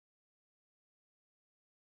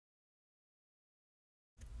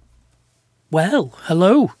Well,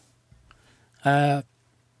 hello.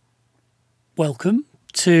 Welcome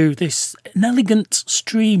to this inelegant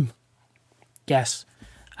stream. Yes.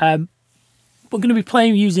 We're going to be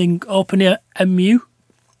playing using OpenMU,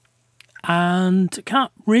 and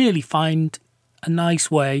can't really find a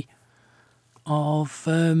nice way of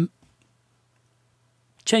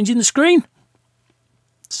changing the screen.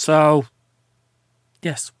 So,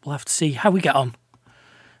 yes, we'll have to see how we get on.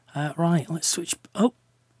 Right, let's switch. Oh,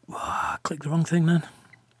 I clicked the wrong thing then.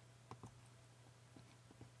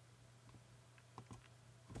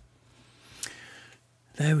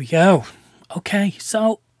 There we go. Okay,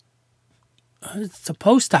 so it's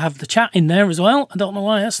supposed to have the chat in there as well. I don't know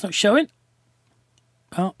why that's not showing.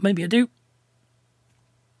 Oh, maybe I do.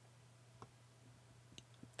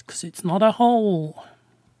 Because it's not a hole.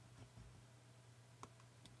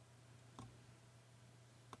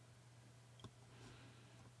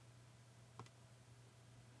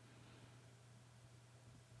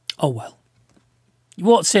 Oh well. You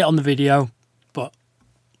won't see it on the video, but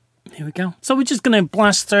here we go. So we're just going to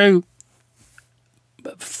blast through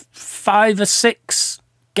 5 or 6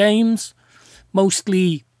 games,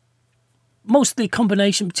 mostly a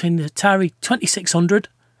combination between the Atari 2600.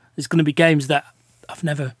 There's going to be games that I've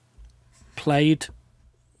never played,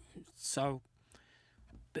 so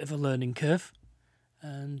bit of a learning curve,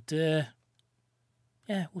 and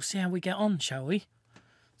yeah, we'll see how we get on, shall we?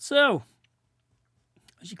 So,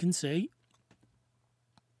 as you can see,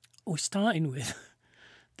 we're starting with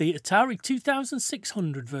the Atari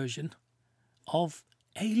 2600 version of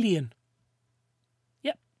Alien.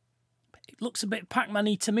 Yep, it looks a bit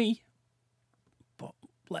Pac-Man-y to me, but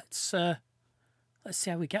let's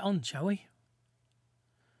see how we get on, shall we?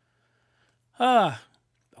 I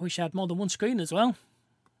wish I had more than one screen as well.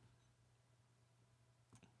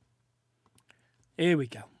 Here we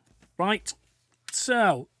go. Right,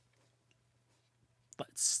 so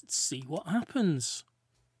let's see what happens.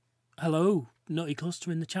 Hello, Nutty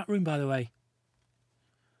Cluster in the chat room, by the way.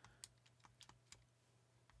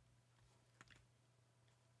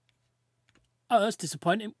 Oh, that's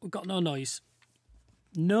disappointing. We've got no noise.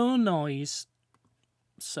 No noise.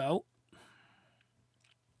 So,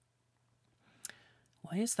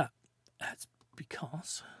 why is that? That's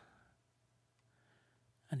because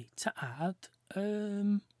I need to add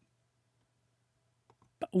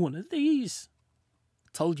one of these.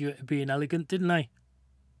 Told you it'd be inelegant, didn't I?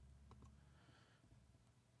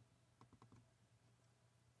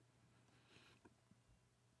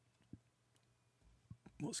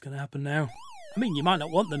 What's going to happen now? I mean, you might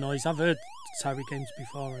not want the noise. I've heard Atari games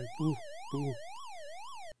before. And ooh, ooh.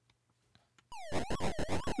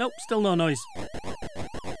 Nope, still no noise.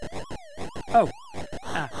 Oh.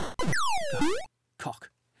 Ah.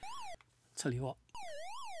 Cock. Tell you what.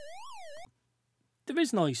 There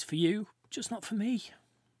is noise for you, just not for me.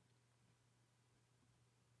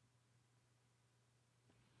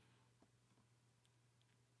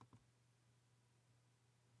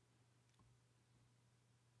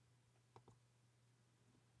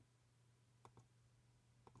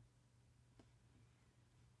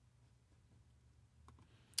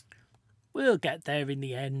 We'll get there in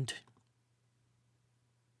the end.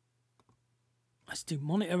 Let's do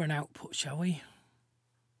monitor and output, shall we?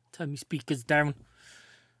 Turn my speakers down.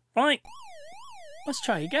 Right, let's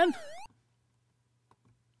try again.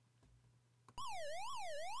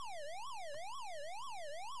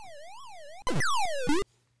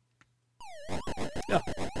 Oh,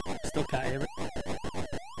 still can't hear it.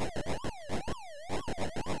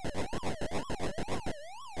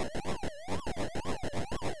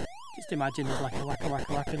 Just imagine it's like a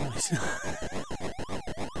wacka noise.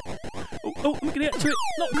 Oh, I'm gonna get to it.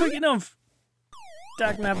 Not quick enough.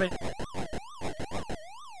 Dagnabbit.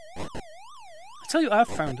 I'll tell you what I've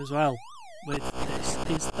found as well with this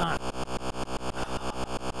is that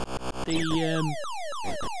the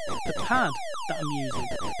pad that I'm using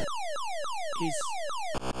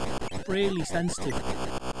is really sensitive,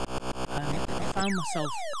 and I found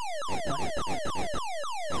myself like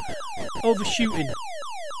overshooting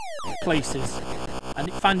places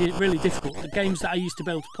and finding it really difficult. The games that I used to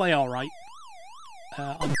be able to play all right,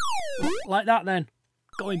 I'm like that then,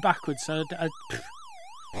 going backwards. So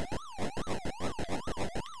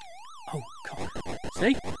oh, God.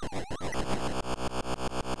 See?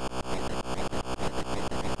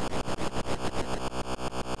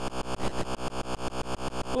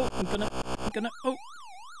 Oh, I'm gonna, oh.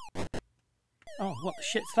 Oh, what the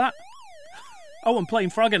shit's that? Oh, I'm playing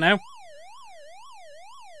Frogger now.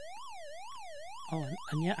 Oh,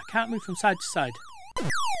 and yet I can't move from side to side.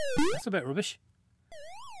 That's a bit rubbish.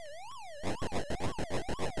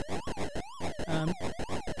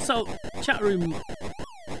 So, chat room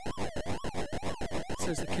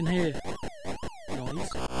says they can hear noise.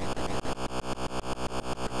 Come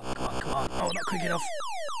on. Oh, not quick enough.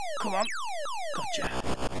 Come on. Gotcha.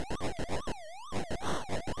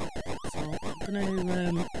 So,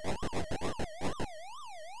 I'm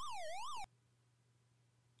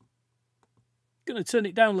gonna turn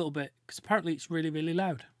it down a little bit because apparently it's really, really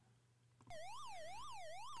loud.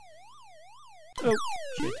 Oh,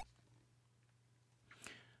 shit.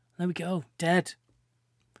 There we go. Dead.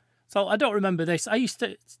 So I don't remember this.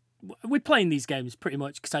 We're playing these games pretty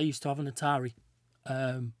much because I used to have an Atari.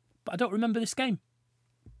 But I don't remember this game.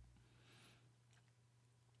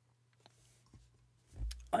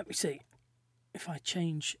 Let me see. If I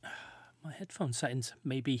change my headphone settings,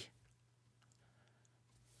 maybe.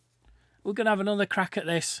 We're going to have another crack at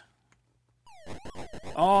this.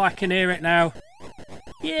 Oh, I can hear it now.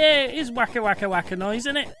 Yeah, it is wacka wacka wacka noise,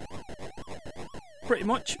 isn't it? Pretty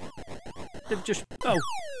much. They've just... Oh.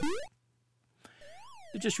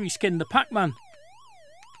 They've just reskinned the Pac-Man.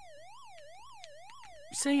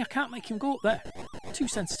 See, I can't make him go up there. Too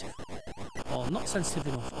sensitive. Or not sensitive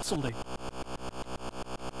enough, or something.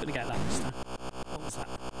 Gonna get that this time. What was that?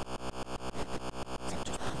 Is that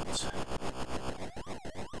just bullets?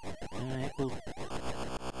 Alright,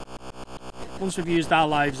 once we've used our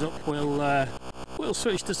lives up, we'll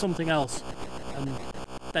switch to something else. And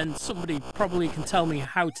then somebody probably can tell me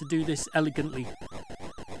how to do this elegantly.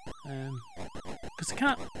 Because I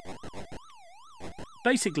can't...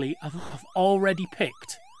 Basically, I've already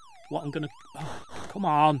picked what I'm going to... Oh, come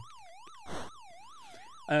on.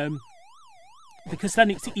 Because then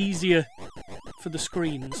it's easier for the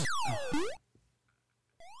screens. Oh.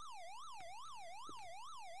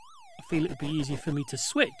 I feel it would be easier for me to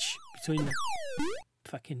switch between the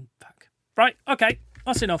fucking pack. Right, okay,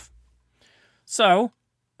 that's enough. So,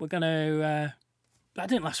 we're going to... that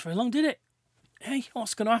didn't last very long, did it? Hey,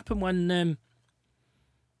 what's going to happen when... I'm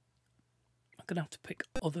going to have to pick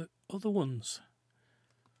other ones.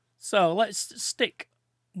 So, let's stick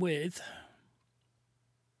with...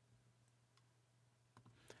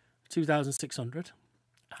 2,600.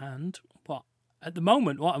 And what? At the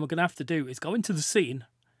moment, what I'm going to have to do is go into the scene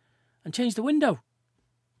and change the window.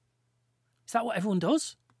 Is that what everyone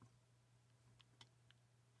does?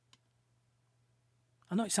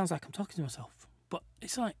 I know it sounds like I'm talking to myself, but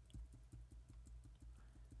it's like...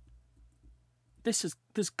 There's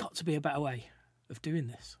got to be a better way of doing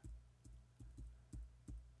this.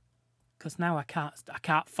 Because now I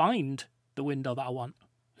can't find the window that I want.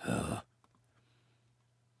 Ugh.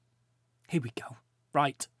 Here we go.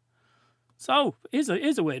 Right. So, here's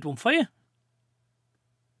a weird one for you.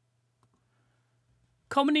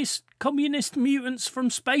 Communist mutants from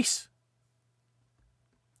space.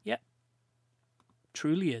 Yep.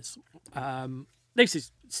 Truly is. This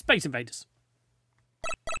is Space Invaders.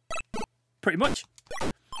 Pretty much.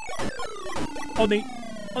 Only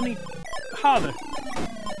harder.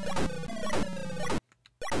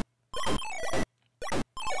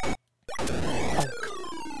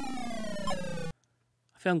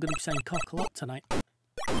 I feel I'm going to be saying cock a lot tonight.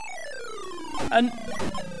 And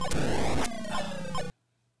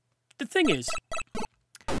the thing is,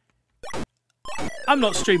 I'm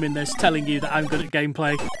not streaming this telling you that I'm good at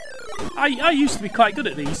gameplay. I used to be quite good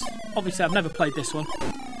at these. Obviously, I've never played this one.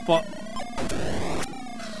 But...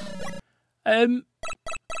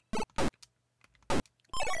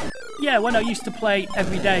 yeah, when I used to play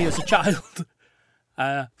every day as a child,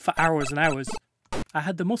 for hours and hours, I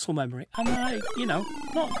had the muscle memory, and I,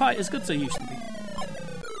 not quite as good as I used to be.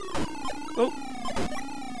 Oh.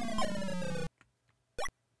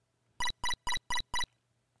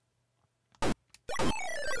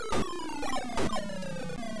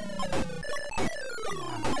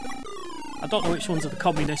 I don't know which ones are the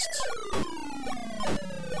communists.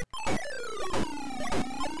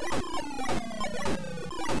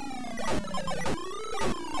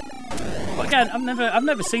 But again, I've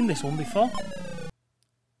never seen this one before.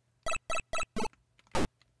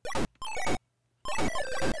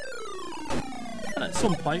 And at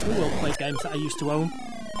some point, we will play games that I used to own.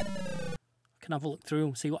 I can have a look through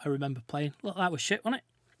and see what I remember playing. Look, that was shit, wasn't it?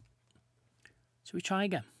 Shall we try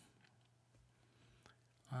again?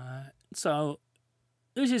 So,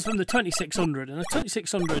 this is from the 2600, and the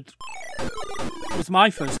 2600 was my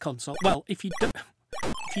first console. Well, if you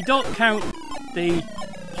don't count the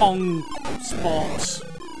Pong Sports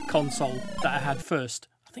console that I had first,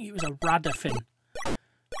 I think it was a Radafin.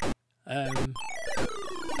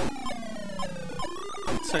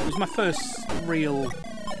 So it was my first real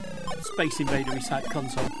Space Invader-y type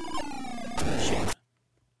console. Shit.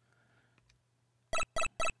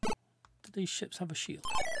 Do these ships have a shield?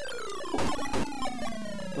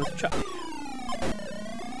 worth a try.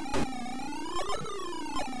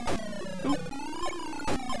 Ooh.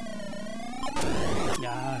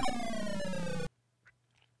 Yeah.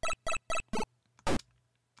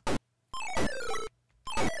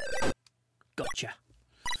 Gotcha.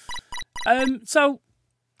 So,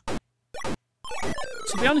 to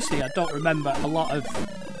be honest with you, I don't remember a lot of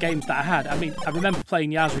games that I had. I mean, I remember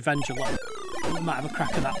playing Yars' Revenge a lot. I might have a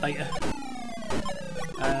crack at that later.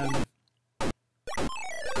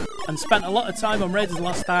 And spent a lot of time on Raiders of the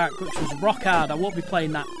Lost Ark, which was rock hard. I won't be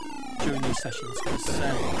playing that during these sessions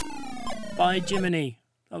because, by Jiminy,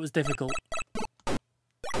 that was difficult.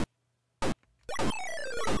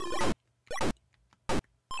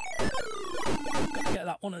 Got to get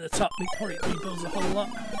that one at the top. Me probably rebuilds a whole lot.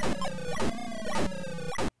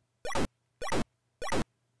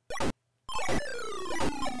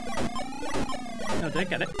 No, I did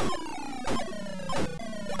get it.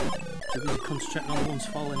 Too busy concentrating on the ones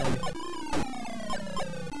falling on me.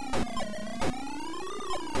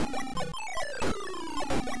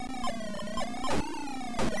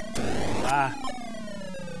 Ah.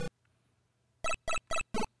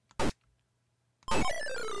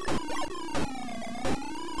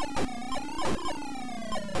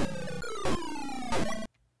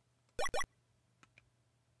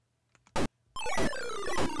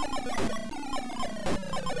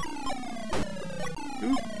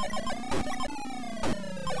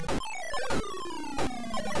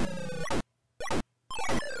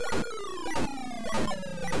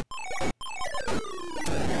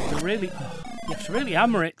 You have to really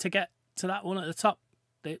hammer it to get to that one at the top.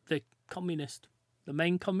 The communist. The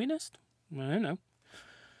main communist? I don't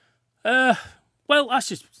know. Well, that's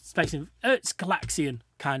just spacing. It's Galaxian,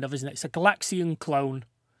 kind of, isn't it? It's a Galaxian clone.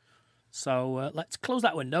 So let's close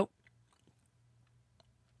that window.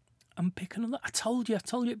 I'm picking on that. I told you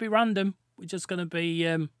it'd be random. We're just going to be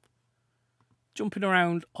jumping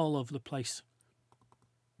around all over the place.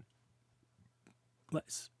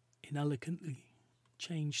 Let's inelegantly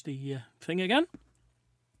change the thing again.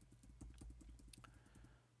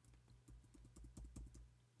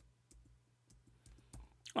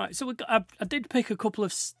 All right, so I did pick a couple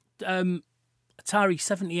of Atari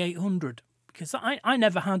 7800 because I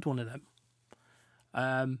never had one of them.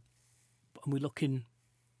 And we're looking,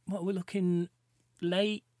 what we're looking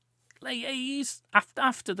late 80s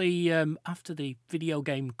after the video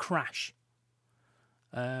game crash.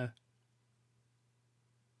 So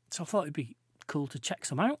I thought it'd be cool to check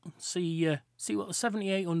some out and see what the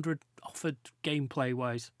 7800 offered gameplay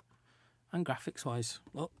wise and graphics wise.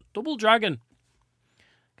 Look, Double Dragon.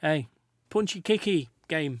 Okay, punchy kicky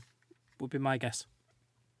game would be my guess.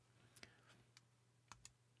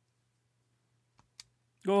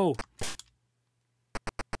 Oh,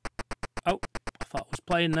 I thought I was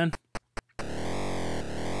playing then.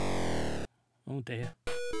 Oh dear.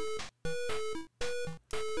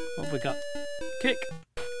 What have we got? Kick.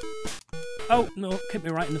 Oh, no, kick me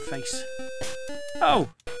right in the face. Oh!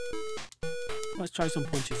 Let's try some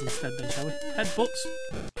punches instead then, shall we? Headbutts.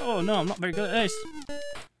 Oh, no, I'm not very good at this.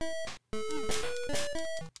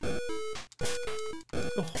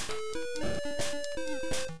 Oh.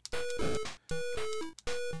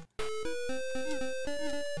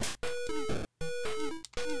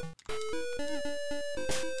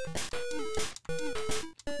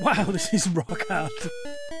 Wow, this is rock hard.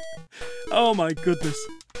 Oh my goodness.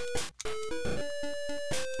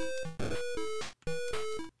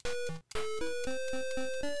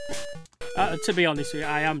 To be honest with you,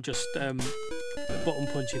 I am just button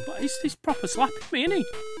punching, but he's proper slapping me, isn't he?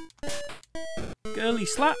 Girly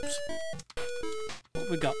slaps. What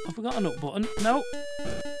have we got? Have we got an up button? No.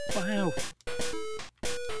 Wow.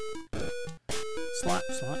 Slap,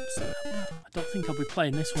 slap, slap. I don't think I'll be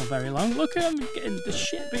playing this one very long. Look at him getting the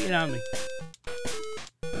shit beaten out of me.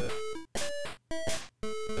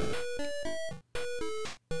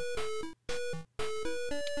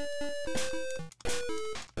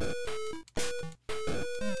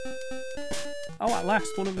 Oh, at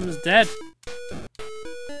last, one of them is dead.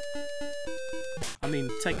 I mean,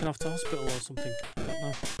 taken off to hospital or something. I don't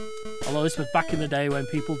know. Although this was back in the day when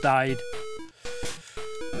people died.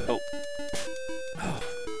 Oh. Oh.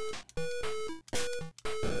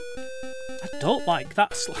 I don't like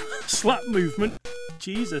that slap movement.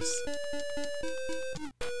 Jesus.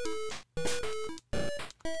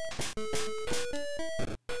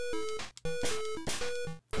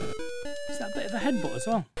 Is that a bit of a headbutt as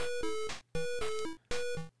well?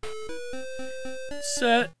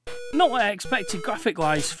 It's not what I expected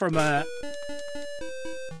graphic-wise from the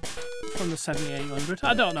 7800.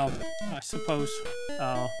 I don't know. I suppose.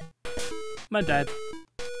 Oh, am I dead?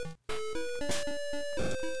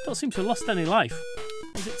 don't seem to have lost any life.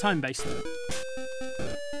 Is it time-based?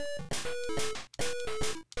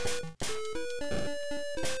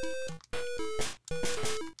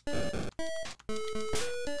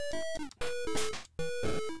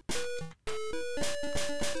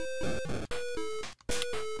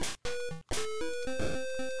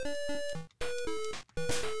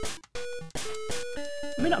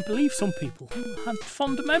 I mean, I believe some people had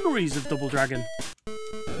fond memories of Double Dragon.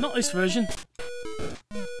 Not this version.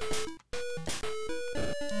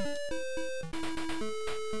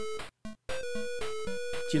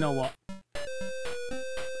 Do you know what?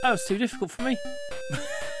 That was too difficult for me.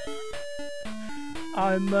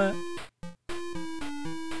 I'm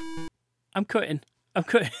quitting. I'm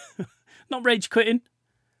quitting. Not rage quitting.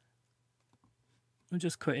 I'm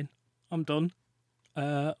just quitting. I'm done.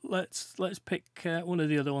 Let's pick one of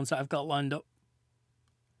the other ones that I've got lined up.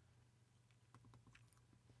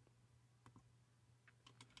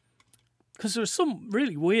 Because there are some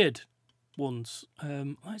really weird ones.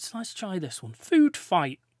 Let's try this one. Food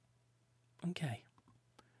fight. Okay.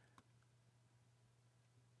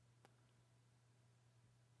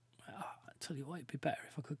 I tell you what, it'd be better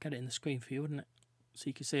if I could get it in the screen for you, wouldn't it? So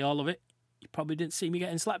you can see all of it. You probably didn't see me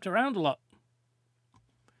getting slapped around a lot.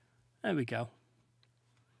 There we go.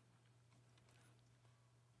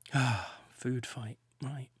 Ah, food fight.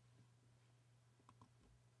 Right.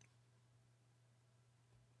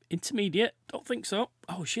 Intermediate? Don't think so.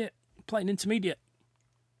 Oh shit. I'm playing intermediate.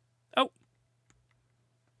 Oh.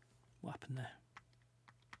 What happened there?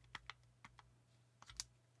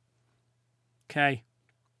 Okay.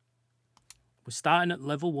 We're starting at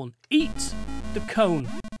level 1. Eat the cone.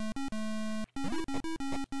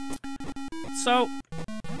 So,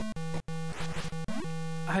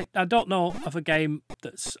 I don't know of a game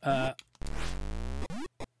that's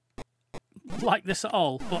like this at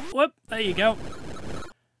all, but whoop, there you go.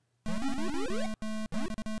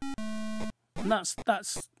 And that's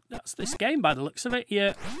this game by the looks of it.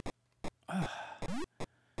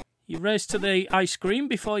 You race to the ice cream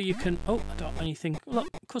before you can. Oh, I don't have anything. Look,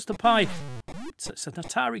 custard pie. It's an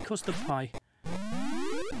Atari custard pie.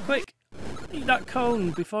 Quick, eat that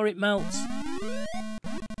cone before it melts.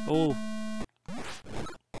 Oh.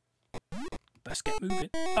 Best get moving.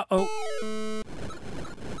 Uh-oh.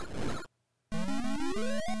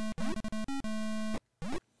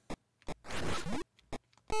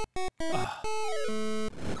 Oh.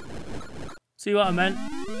 See what I meant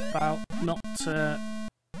about not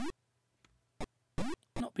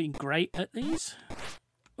being great at these?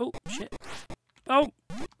 Oh, shit. Oh!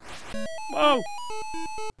 Whoa!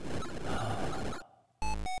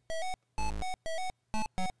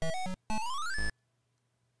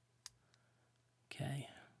 Okay.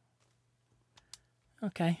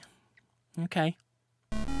 Okay. Okay.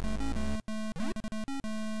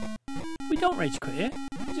 We don't rage quit here.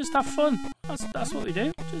 We just have fun. That's what we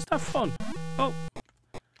do. Just have fun. Oh.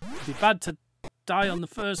 It'd be bad to die on the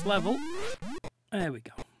first level. There we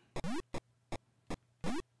go.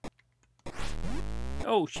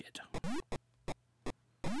 Oh shit.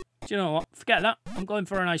 Do you know what? Forget that. I'm going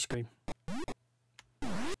for an ice cream.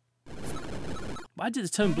 Why did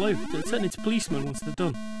it turn blue? Did it turn into policeman once they're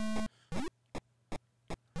done?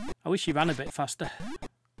 I wish he ran a bit faster.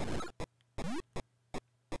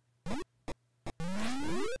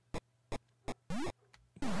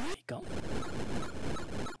 There you go.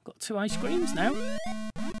 Got 2 ice creams now.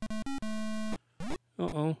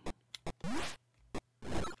 Uh-oh.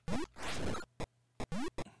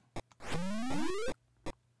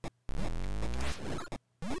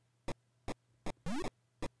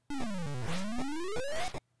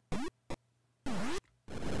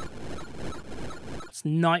 It's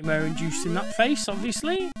nightmare inducing that face,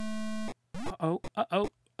 obviously. Uh-oh, uh-oh,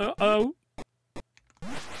 uh-oh.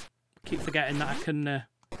 Keep forgetting that I can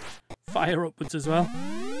fire upwards as well.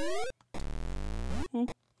 Oh,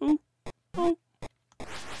 oh, oh.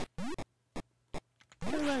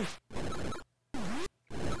 Get away.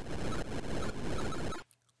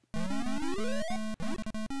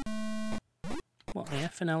 What the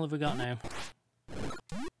effing hell have we got now?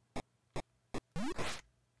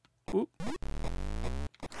 Ooh.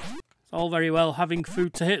 It's all very well having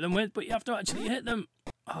food to hit them with, but you have to actually hit them.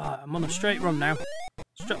 Oh, I'm on a straight run now.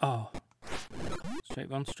 Oh. Straight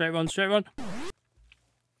run, straight run, straight run.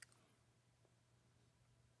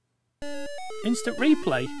 Instant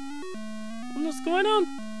replay? What's going on?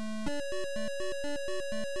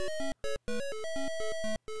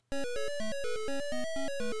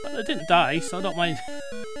 Well, I didn't die, so I don't mind. Can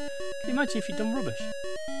you imagine if you'd done rubbish?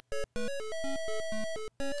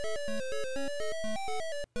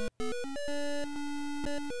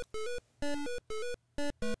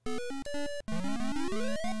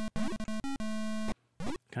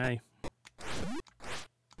 Okay.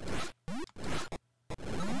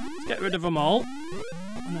 Let's get rid of them all.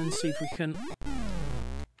 And then see if we can...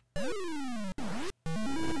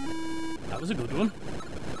 That was a good one.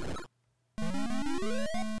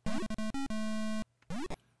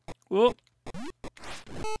 Whoa.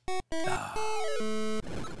 Ah.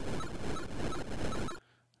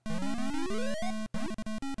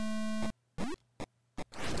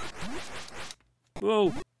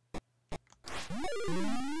 Whoa.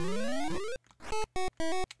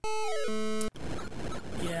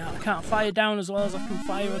 Yeah, I can't fire down as well as I can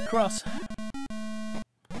fire across.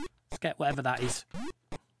 Let's get whatever that is.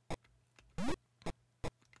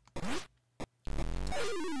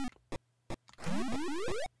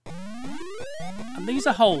 And these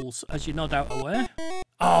are holes, as you're no doubt aware.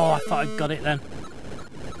 Oh, I thought I'd got it then.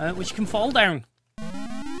 Which can fall down.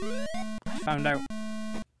 I found out.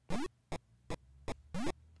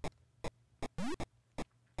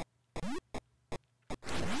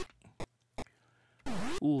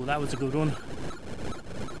 Ooh, that was a good one.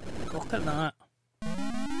 Look at that.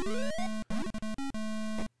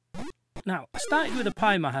 Now, I started with a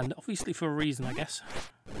pie in my hand, obviously for a reason, I guess.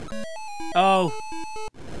 Oh.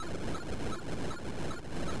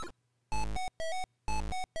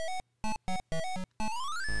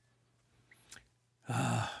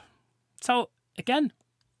 So, again,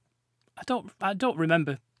 I don't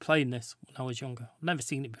remember playing this when I was younger. I've never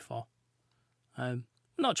seen it before. I'm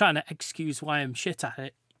not trying to excuse why I'm shit at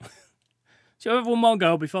it. So have one more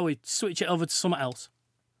go before we switch it over to something else.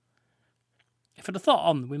 If I'd have thought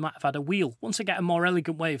on, we might have had a wheel. Once I get a more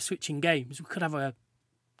elegant way of switching games, we could have a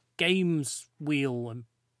games wheel and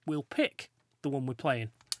we'll pick the one we're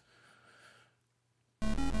playing.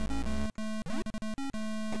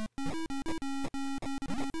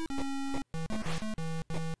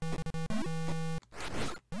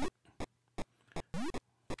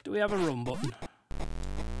 Do we have a run button?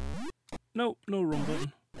 No, no run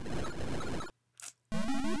button.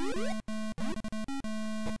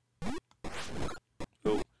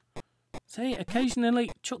 Oh. See,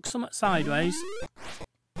 occasionally chuck something sideways.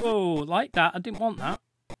 Oh, like that. I didn't want that.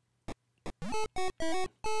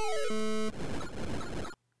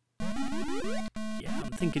 Yeah,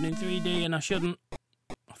 I'm thinking in 3D and I shouldn't.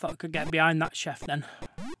 I thought I could get behind that chef then.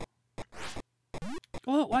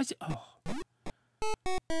 Oh, why is it? Oh.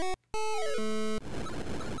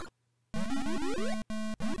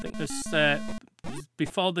 I think this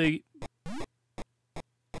before the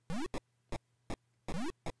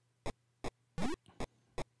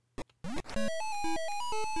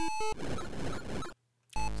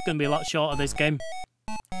it's going to be a lot shorter, this game.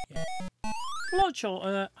 Yeah. A lot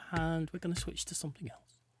shorter, and we're going to switch to something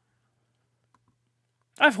else.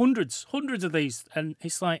 I have hundreds of these, and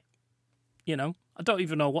it's like, you know, I don't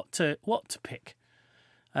even know what to pick.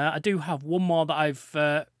 I do have one more that I've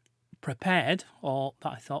prepared, or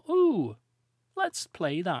that I thought, ooh, let's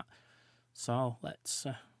play that. So let's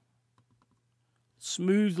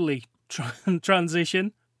smoothly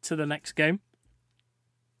transition to the next game.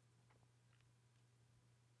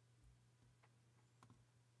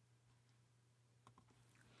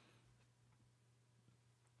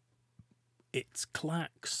 It's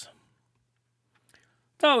Clacks.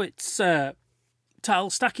 So it's a tile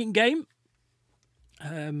stacking game.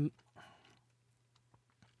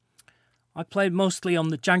 I played mostly on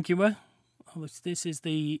the Jaguar. This is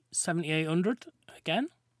the 7800 again.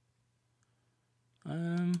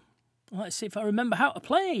 Let's see if I remember how to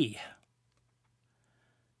play.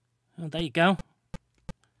 Oh, there you go.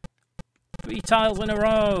 3 tiles in a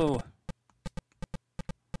row.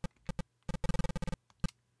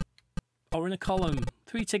 Or in a column.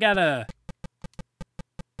 3 together.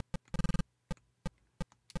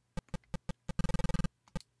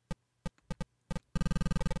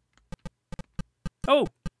 Oh,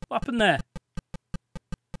 what happened there?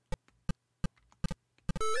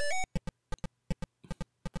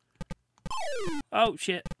 Oh,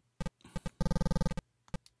 shit.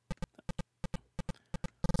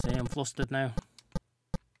 See, I'm flustered now.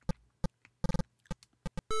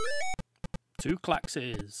 2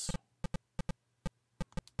 Claxes.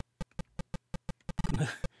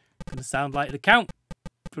 Gonna sound like the Count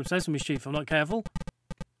from Sesame Street if I'm not careful.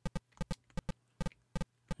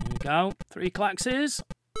 There we go. 3 Claxes.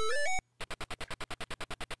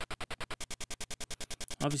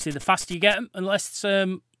 Obviously, the faster you get them, the less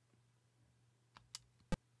the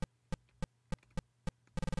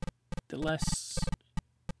less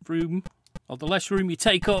room, or the less room you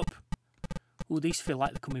take up. Oh, these feel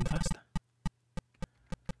like they're coming fast.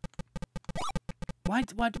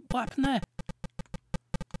 What happened there?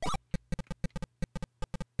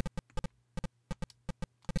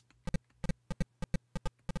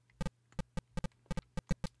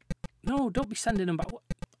 No, don't be sending them back. What?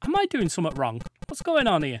 Am I doing something wrong? What's going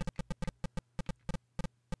on here?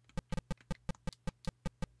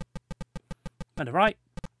 Made a right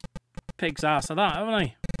pig's ass of that, haven't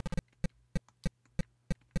I?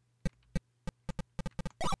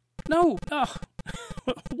 No! Oh.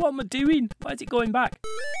 What am I doing? Why is it going back?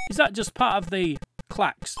 Is that just part of the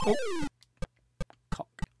clacks? Oh. Cock.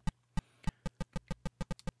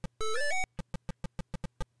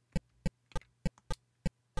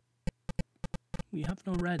 We have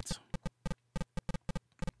no reds.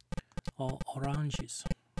 Or oranges.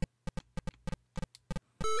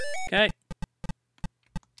 Okay.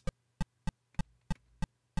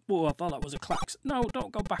 Oh, I thought that was a clacks. No,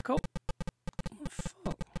 don't go back up. What the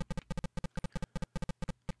fuck?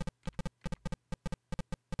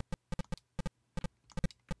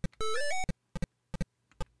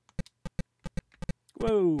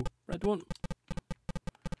 Whoa, red one.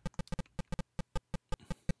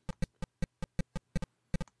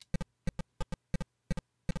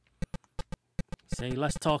 See,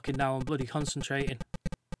 less talking now, I'm bloody concentrating.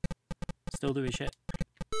 Still doing shit.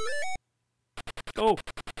 Oh!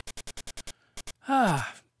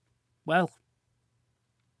 Ah, well.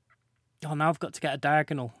 Oh, now I've got to get a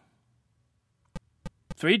diagonal.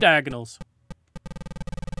 3 diagonals.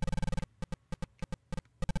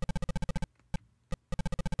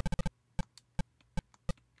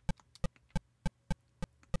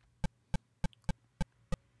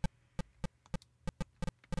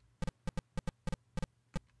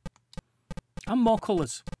 And more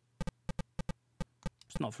colours.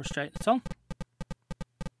 It's not frustrating at all.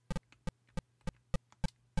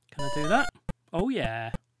 Can I do that? Oh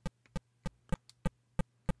yeah.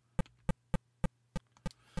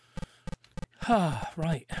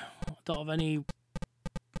 Right. I don't have any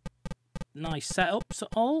nice setups at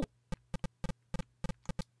all.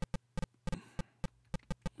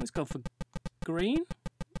 Let's go for green.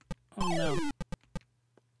 Oh no.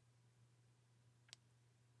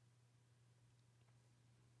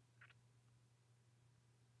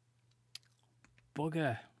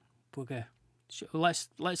 Bugger. Bugger.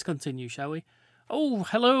 Let's continue, shall we? Oh,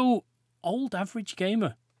 hello, old average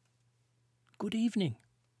gamer. Good evening.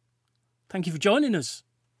 Thank you for joining us.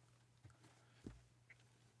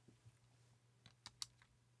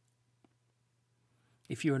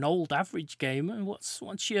 If you're an old average gamer,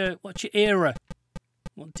 what's your era?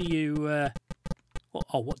 What do you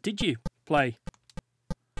what did you play?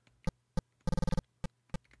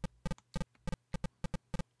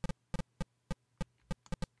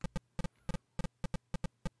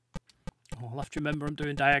 I'll have to remember I'm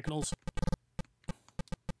doing diagonals.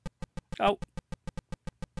 Oh.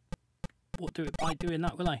 Won't do it by doing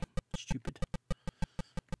that, will I? Stupid.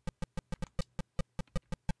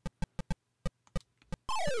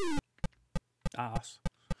 Arse.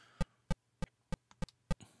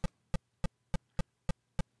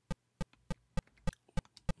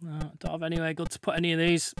 No, I don't have anywhere good to put any of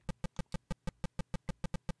these.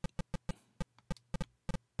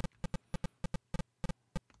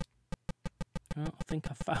 Oh, I think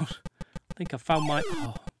I found my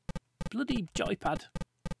bloody joypad.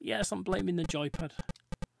 Yes, I'm blaming the joypad.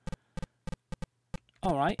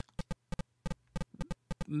 All right.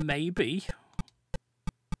 Maybe.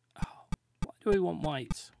 Oh, why do we want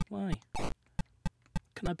whites? Why?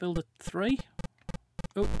 Can I build a 3?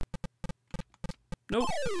 Oh. Nope.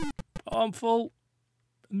 Oh, I'm full.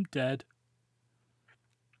 I'm dead.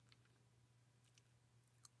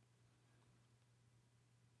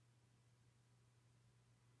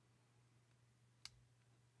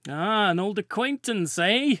 Ah, an old acquaintance,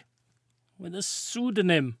 eh? With a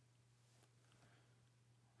pseudonym.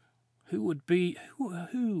 Who would be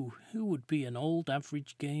who would be an old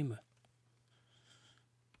average gamer?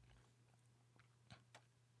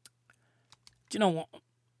 Do you know what?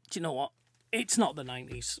 Do you know what? It's not the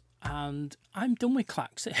 90s, and I'm done with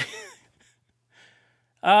clacks.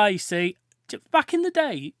 You see, back in the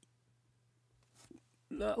day,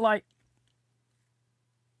 like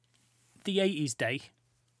the 80s day,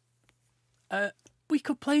 we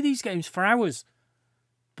could play these games for hours.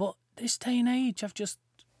 But this day and age, I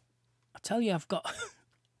tell you, I've got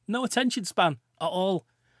no attention span at all.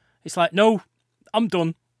 It's like, no, I'm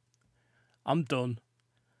done. I'm done.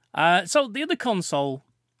 So the other console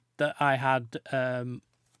that I had,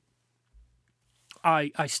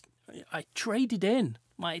 I traded in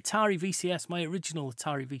my Atari VCS, my original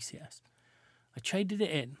Atari VCS. I traded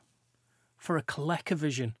it in for a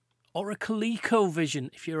Colecovision, or a Colecovision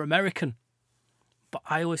if you're American. But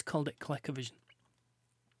I always called it Colecovision.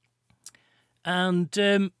 And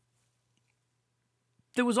there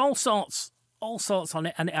was all sorts on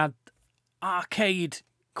it, and it had arcade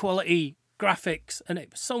quality graphics, and it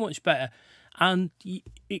was so much better. And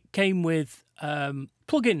it came with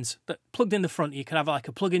plugins that plugged in the front. You could have like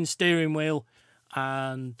a plug-in steering wheel,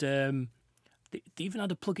 and they even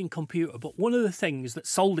had a plug-in computer. But one of the things that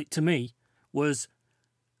sold it to me was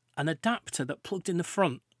an adapter that plugged in the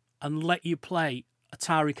front and let you play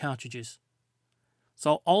Atari cartridges.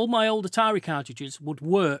 So all my old Atari cartridges would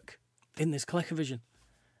work in this ColecoVision.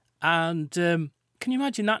 And can you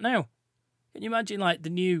imagine that now? Can you imagine like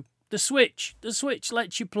the Switch? The Switch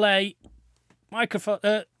lets you play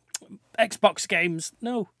Xbox games.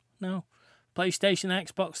 No. PlayStation and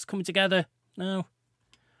Xbox coming together. No.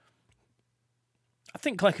 I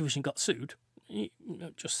think ColecoVision got sued.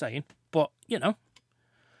 Just saying. But, you know.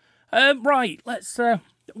 Right, let's...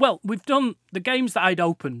 well, we've done the games that I'd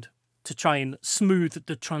opened to try and smooth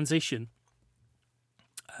the transition.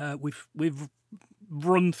 We've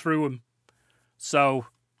run through them. So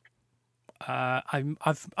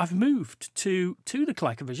I've moved to the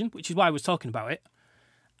ColecoVision, which is why I was talking about it.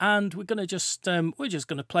 And we're gonna just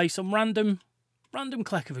gonna play some random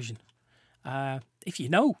ColecoVision. If you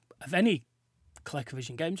know of any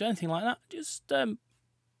ColecoVision games or anything like that, just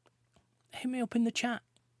hit me up in the chat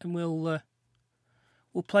and we'll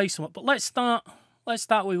play some. But let's start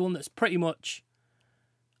with one that's pretty much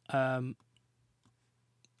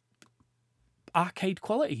arcade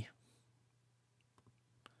quality.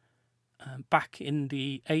 Back in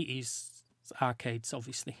the 80s arcades,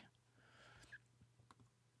 obviously.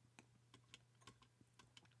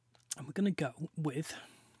 And we're going to go with...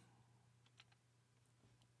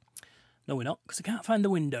 No, we're not, because I can't find the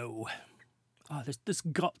window. Oh, there's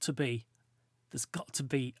got to be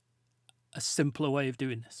a simpler way of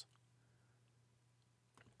doing this.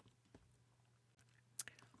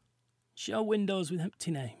 Show windows with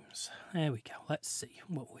empty names. There we go. Let's see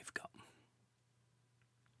what we've got.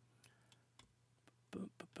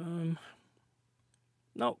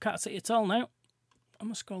 No, can't see it all now.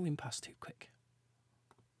 I'm scrolling past too quick.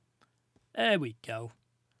 There we go.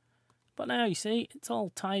 But now you see, it's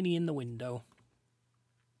all tiny in the window.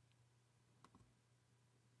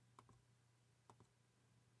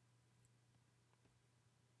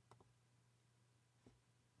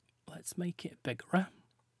 Let's make it bigger.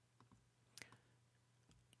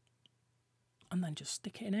 And then just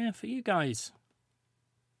stick it in here for you guys.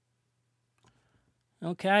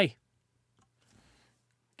 Okay.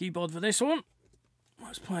 Keyboard for this one.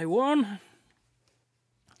 Let's play one.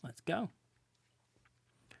 Let's go.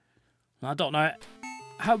 I don't know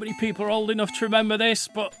how many people are old enough to remember this,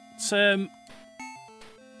 but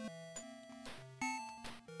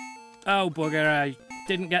oh bugger, I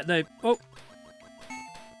didn't get the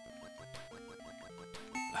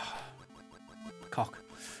cock.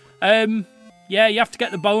 Yeah, you have to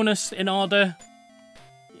get the bonus in order.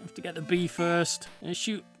 You have to get the B first and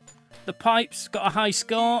shoot the pipes. Got a high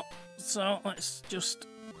score, so let's just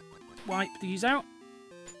wipe these out.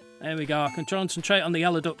 There we go. I can concentrate on the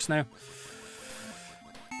yellow ducks now.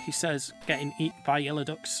 He says getting eaten by yellow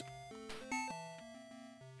ducks.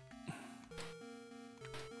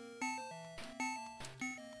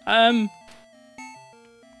 So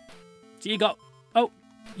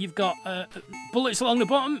you've got bullets along the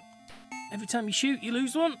bottom. Every time you shoot, you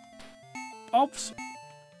lose one. Obs.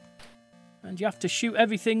 And you have to shoot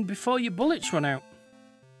everything before your bullets run out.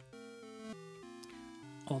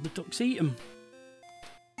 Or the ducks eat them.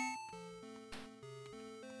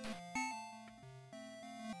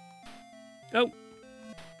 Oh.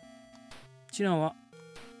 Do you know what?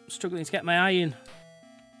 I'm struggling to get my eye in.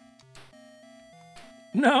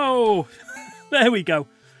 No! There we go.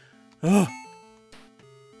 Oh.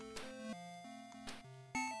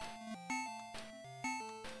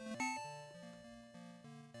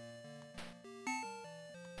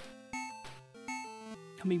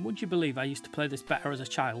 I mean, would you believe I used to play this better as a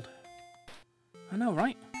child? I know,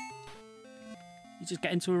 right? You just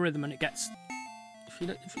get into a rhythm and it gets... If you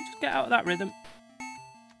just get out of that rhythm,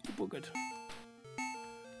 you're buggered.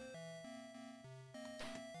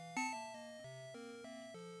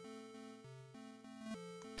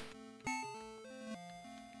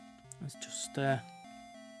 Let's just...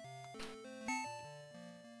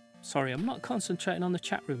 Sorry, I'm not concentrating on the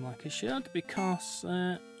chat room like I should because...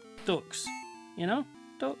 ducks. You know?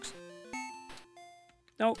 Ducks.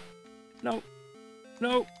 No. No.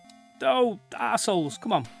 No. No. Arseholes.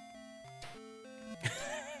 Come on.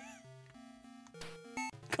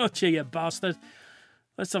 Gotcha, you bastard.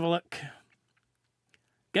 Let's have a look.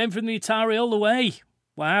 Game from the Atari all the way.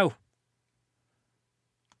 Wow.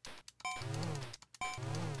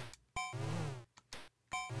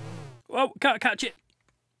 Oh, can't catch it.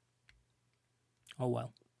 Oh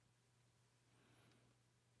well.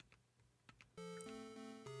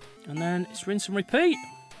 And then it's rinse and repeat.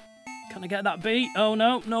 Can I get that beat? Oh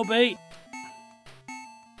no, no beat.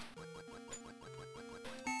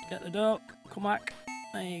 Get the duck. Come back.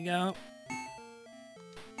 There you go.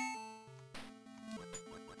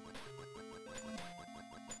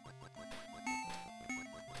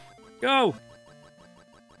 Go!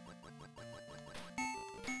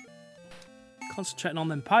 Concentrating on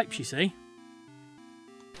them pipes, you see.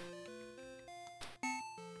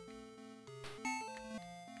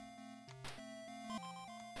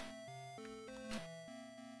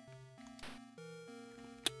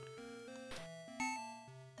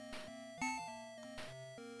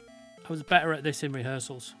 I was better at this in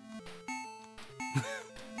rehearsals.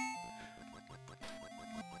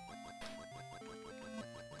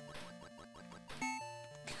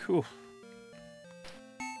 Cool.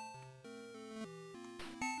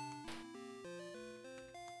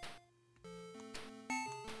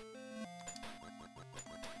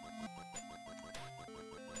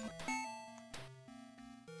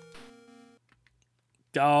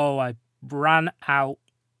 Oh, I ran out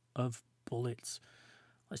of bullets.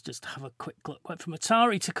 Let's just have a quick look. Went from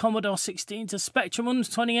Atari to Commodore 16 to Spectrum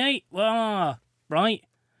 128. Ah, right.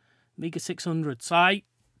 Amiga 600. So I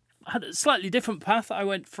had a slightly different path. I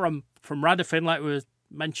went from Radifin, like we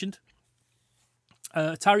mentioned.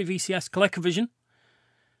 Atari VCS, ColecoVision.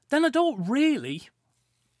 Then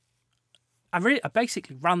I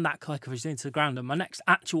basically ran that ColecoVision into the ground, and my next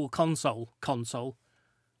actual console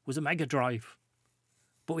was a Mega Drive.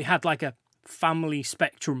 But we had like a family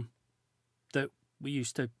Spectrum that I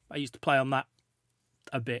used to play on that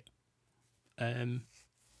a bit.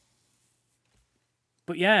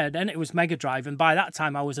 But yeah, then it was Mega Drive, and by that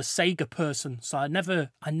time I was a Sega person, so I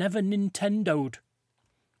never Nintendo'd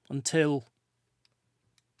until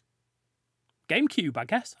GameCube, I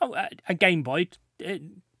guess. Oh, a Game Boy.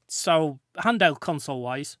 So handheld console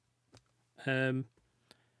wise, Nintendo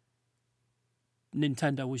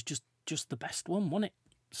was just the best one, wasn't it?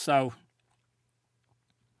 So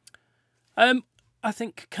I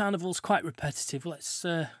think Carnival's quite repetitive. Let's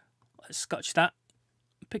scotch that.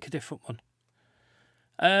 Pick a different one.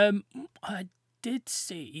 I did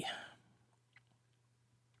see.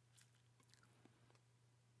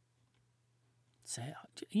 Say,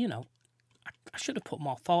 you know, I should have put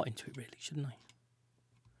more thought into it, really, shouldn't I?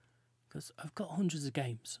 Because I've got hundreds of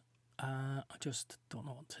games. I just don't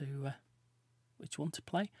know which one to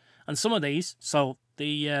play. And some of these, so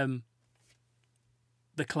the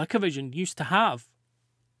ColecoVision used to have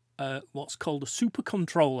what's called a super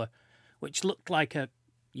controller, which looked like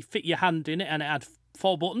you fit your hand in it, and it had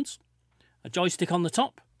 4 buttons, a joystick on the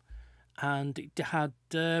top, and it had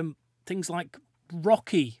things like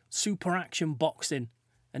Rocky Super Action Boxing,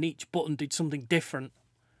 and each button did something different.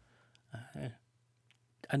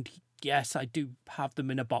 And yes, I do have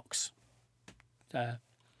them in a box.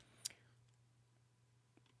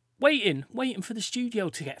 Waiting for the studio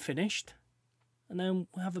to get finished, and then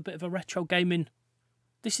we'll have a bit of a retro gaming.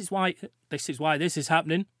 This is why this is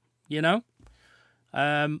happening, you know.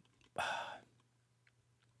 Oh,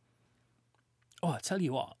 I tell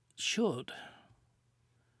you what, should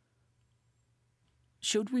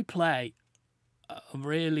we play a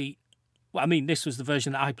really... Well, I mean, this was the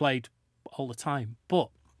version that I played all the time, but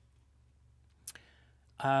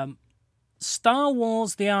Star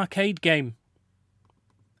Wars, the arcade game.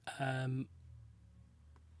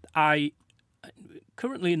 I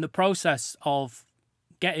currently in the process of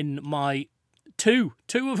getting my two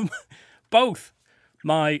of them, both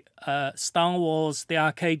my Star Wars, the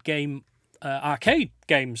arcade game, arcade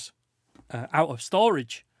games out of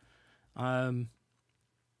storage. And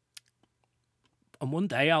one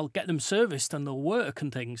day I'll get them serviced and they'll work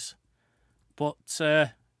and things. But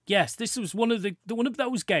yes, this was one of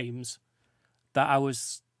those games that I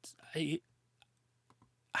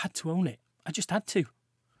had to own it. I just had to.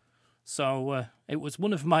 So it was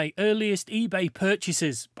one of my earliest eBay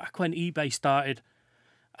purchases back when eBay started,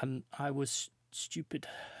 and I was stupid.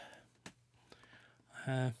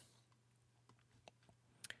 But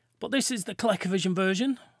this is the ColecoVision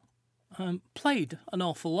version. Played an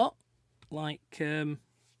awful lot, like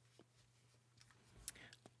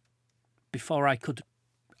before I could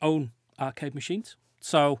own arcade machines.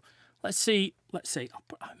 So let's see.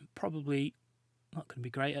 I'm probably not going to be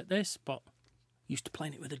great at this, but used to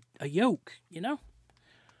playing it with a yoke, you know.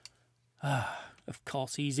 Of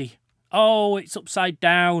course, easy. Oh, it's upside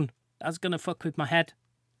down. That's going to fuck with my head.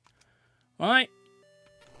 Right.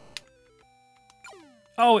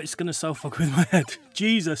 Oh, it's going to so fuck with my head.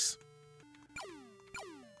 Jesus.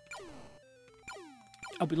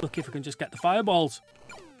 I'll be lucky if I can just get the fireballs.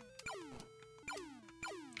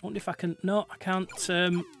 I wonder if I can... No, I can't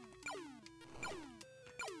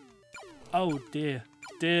Oh dear.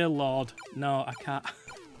 Dear Lord. No, I can't. I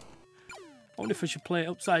wonder if I should play it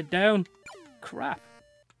upside down. Crap.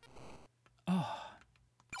 Oh.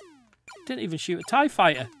 Didn't even shoot a TIE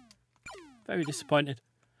fighter. Very disappointed.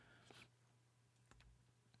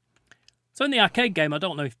 So in the arcade game, I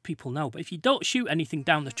don't know if people know, but if you don't shoot anything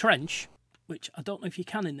down the trench, which I don't know if you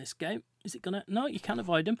can in this game, is it gonna? No, you can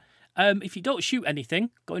avoid them. If you don't shoot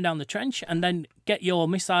anything going down the trench and then get your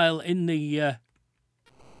missile in the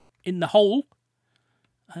hole,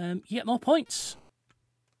 you get more points.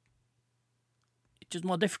 It's just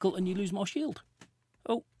more difficult and you lose more shield.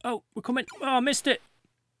 Oh, we're coming. Oh, I missed it.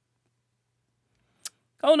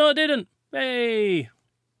 Oh no, I didn't. Hey.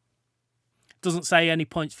 Doesn't say any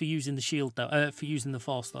points for using the shield though. For using the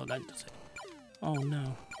force though, then does it? Oh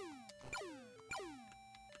no.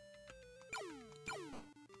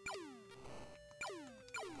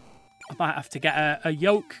 I might have to get a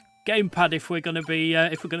yoke gamepad if we're gonna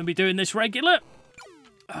be doing this regular.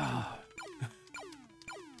 Oh.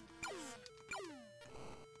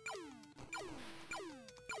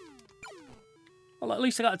 Well, at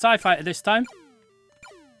least I got a TIE fighter this time.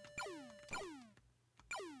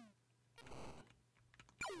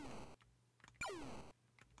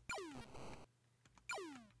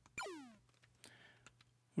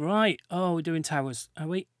 Right. Oh, we're doing towers. Are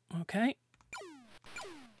we? Okay.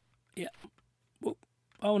 Yeah. Whoa.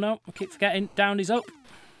 Oh no, I keep forgetting. Down is up.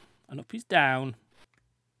 And up is down.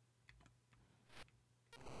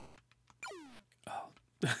 Oh.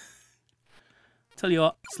 Tell you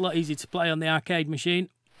what, it's a lot easier to play on the arcade machine.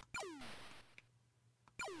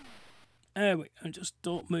 There we go. Just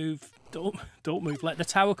don't move. Don't move. Let the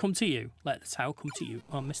tower come to you. Let the tower come to you.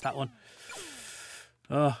 Oh, I missed that one.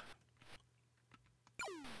 Oh.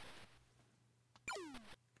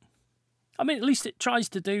 I mean, at least it tries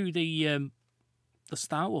to do the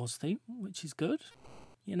Star Wars theme, which is good,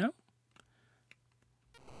 you know.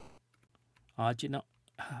 Oh, do you know?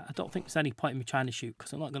 I don't think there's any point in me trying to shoot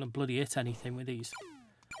because I'm not going to bloody hit anything with these.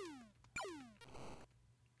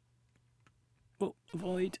 Oh,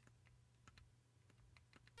 avoid.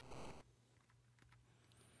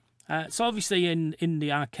 So obviously in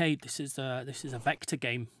the arcade, this is a vector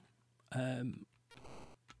game,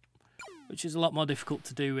 which is a lot more difficult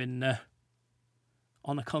to do in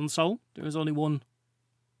on a console. There is only one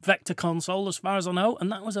vector console as far as I know,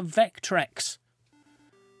 and that was a Vectrex.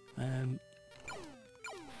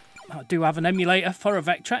 I do have an emulator for a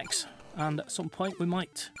Vectrex, and at some point we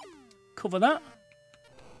might cover that.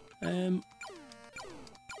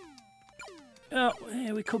 Oh,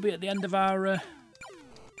 yeah, we could be at the end of our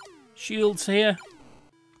shields here.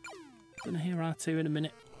 Gonna hear R2 in a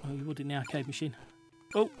minute. Oh, you would in the arcade machine.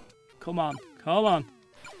 Oh, come on, come on.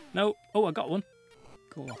 No, oh, I got one.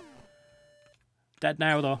 Cool. Dead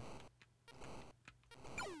now, though.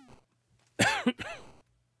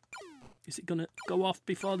 Is it gonna go off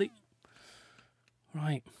before the...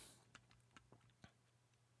 Right.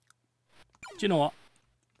 Do you know what?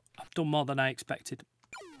 I've done more than I expected.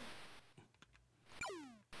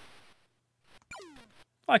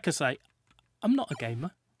 Like I say, I'm not a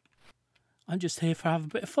gamer. I'm just here for having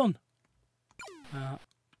a bit of fun.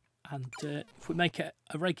 And if we make it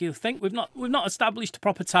a regular thing, we've not established a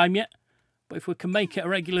proper time yet, but if we can make it a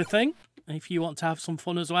regular thing, and if you want to have some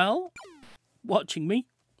fun as well, watching me,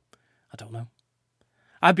 I don't know.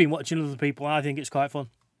 I've been watching other people, and I think it's quite fun.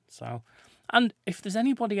 So, and if there's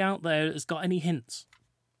anybody out there that's got any hints,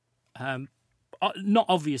 not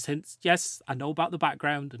obvious hints. Yes, I know about the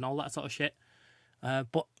background and all that sort of shit,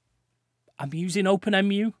 but I'm using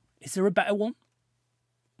OpenMU. Is there a better one?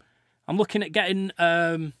 I'm looking at getting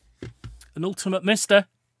an UtimateMISter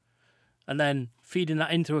and then feeding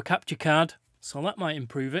that into a capture card, so that might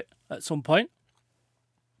improve it at some point.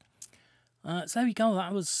 So there we go.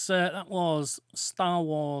 That was Star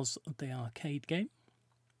Wars, the arcade game.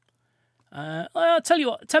 I'll tell you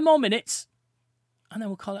what, 10 more minutes, and then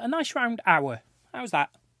we'll call it a nice round hour. How's that?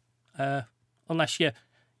 Unless you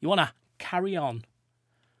want to carry on.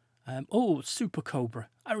 Oh, Super Cobra.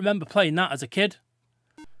 I remember playing that as a kid.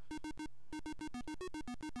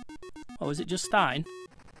 Oh, is it just starting?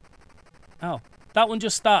 Oh, that one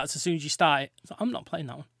just starts as soon as you start it. So I'm not playing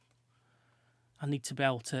that one. I need to be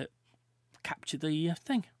able to capture the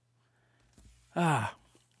thing. Ah.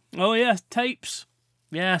 Oh, yeah, tapes.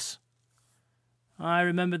 Yes. I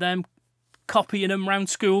remember them, copying them round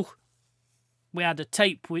school. We had a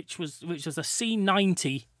tape which was a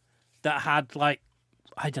C90 that had, like,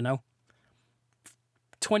 I don't know,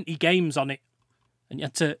 20 games on it. And you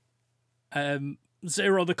had to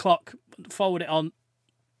zero the clock, forward it on.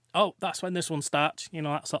 Oh, that's when this one starts. You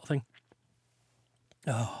know, that sort of thing.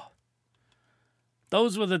 Oh.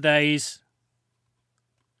 Those were the days.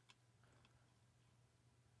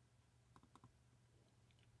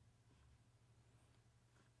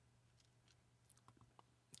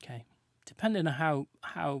 Okay. Depending on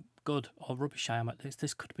how good or rubbish I am at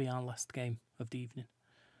this could be our last game of the evening.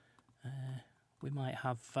 We might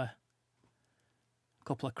have a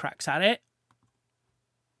couple of cracks at it.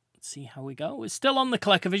 Let's see how we go. We're still on the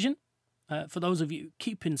Colecovision. For those of you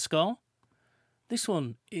keeping score, this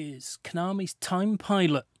one is Konami's Time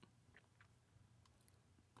Pilot.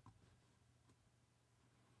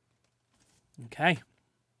 Okay.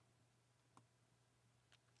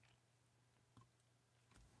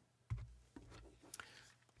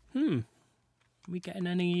 Are we getting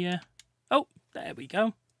any... Oh, there we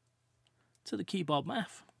go. To the keyboard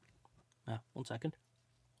math. 1 second.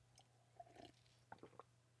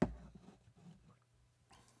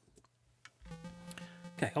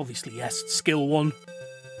 Okay, obviously, yes. Skill 1.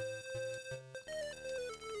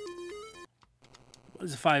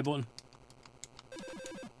 Where's the fire button?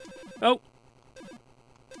 Oh!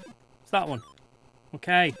 It's that one.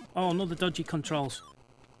 Okay. Oh, another dodgy controls.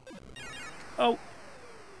 Oh!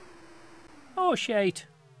 Oh, shit.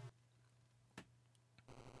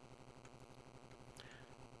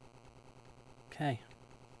 Okay.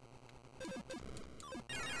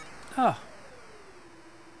 Oh.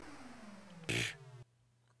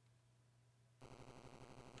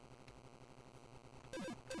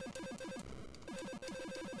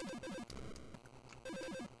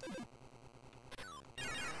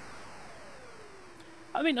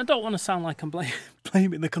 I mean, I don't want to sound like I'm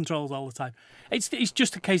blaming the controls all the time. It's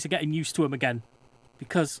just a case of getting used to them again.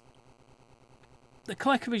 Because the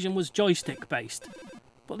Colecovision was joystick based.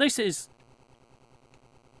 But this is...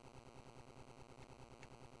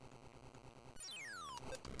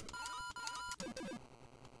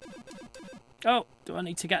 Oh, do I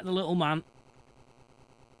need to get the little man?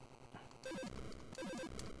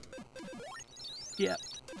 Yeah.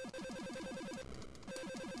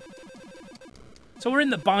 So we're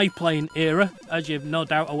in the biplane era, as you're no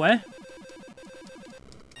doubt aware.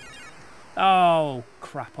 Oh,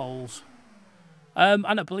 crap holes. And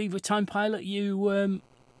I believe with Time Pilot you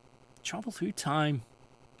travel through time.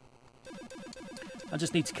 I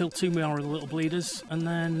just need to kill 2 more of the little bleeders, and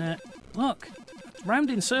then look,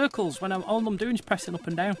 round in circles when all I'm doing is pressing up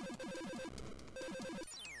and down.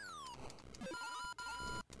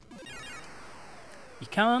 You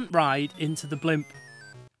can't ride into the blimp.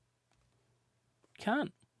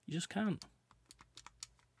 Can't. You just can't.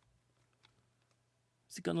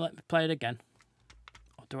 Is it going to let me play it again?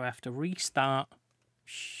 Or do I have to restart?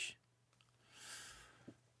 Shh.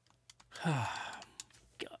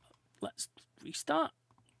 Let's restart.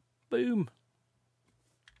 Boom.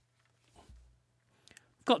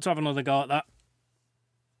 Got to have another go at that.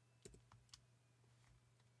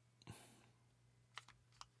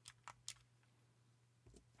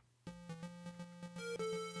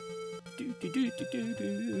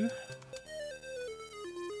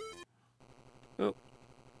 Oh,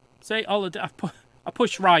 see, all I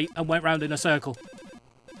pushed right and went round in a circle.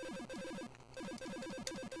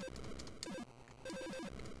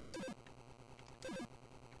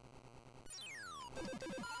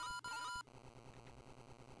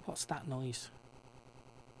 What's that noise?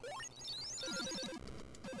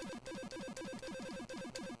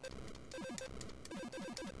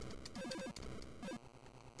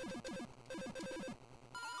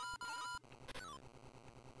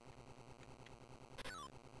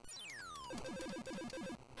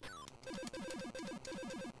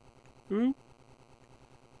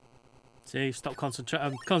 See, stop concentrating.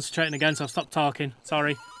 I'm concentrating again, so I've stopped talking.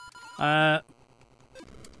 Sorry. I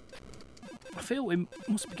feel we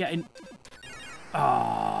must be getting...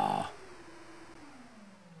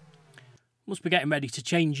 Must be getting ready to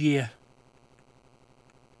change year.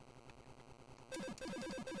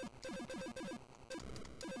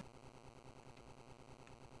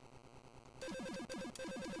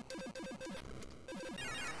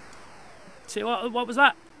 See, what was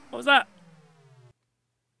that? What was that?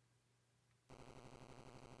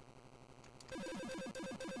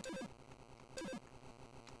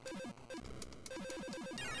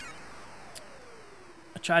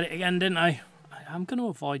 I tried it again, didn't I? I'm going to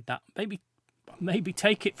avoid that. Maybe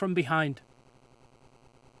take it from behind.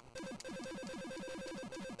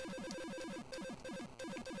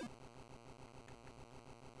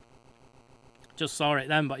 Just saw it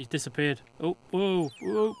then, but he's disappeared. Oh, whoa,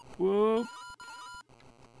 whoa, whoa.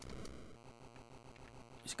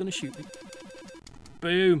 He's going to shoot me.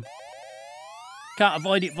 Boom. Can't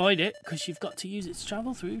avoid it, because you've got to use it to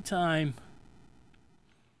travel through time.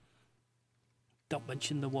 Don't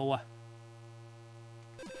mention the woa.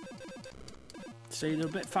 See, they're a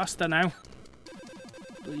bit faster now.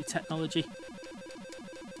 Bloody technology.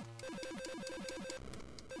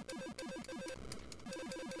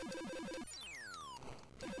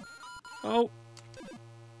 Oh.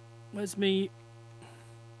 Where's me?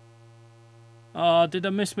 Oh, did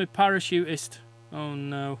I miss my parachutist? Oh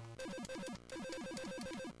no.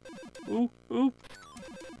 Ooh, ooh.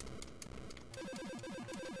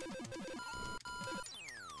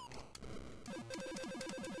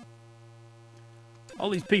 All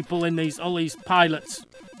these people in these, all these pilots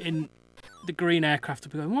in the green aircraft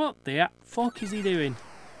will be going, what the fuck is he doing?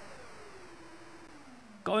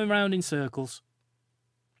 Going round in circles.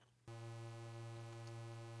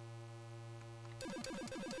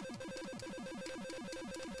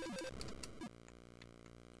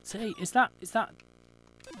 See, is that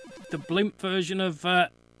the blimp version of,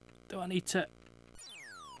 do I need to...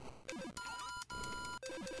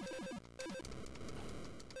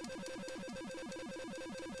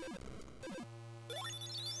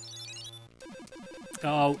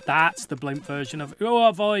 Oh, that's the blimp version of... Oh,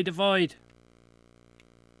 avoid, avoid.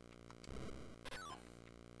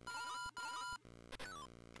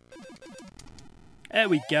 There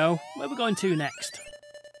we go. Where are we going to next?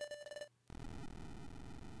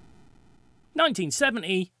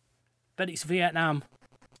 1970. Bet it's Vietnam.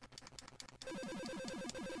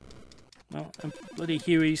 Well, and bloody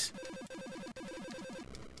Hueys.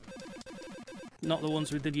 Not the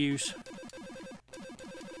ones with the views.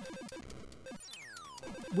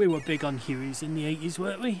 We were big on Hueys in the 80s,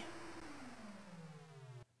 weren't we?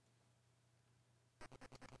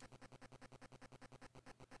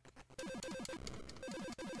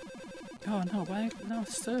 Oh no, why no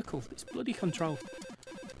circle? It's bloody control.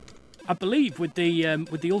 I believe with the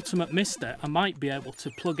UtimateMISter, I might be able to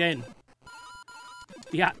plug in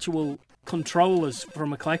the actual controllers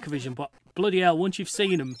from a Colecovision, but bloody hell, once you've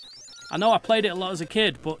seen them, I know I played it a lot as a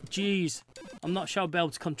kid, but geez, I'm not sure I'll be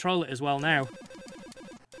able to control it as well now.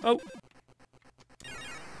 Oh!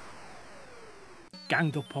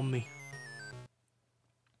 Ganged up on me.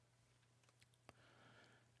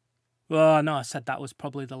 Oh, no, I said that was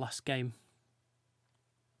probably the last game.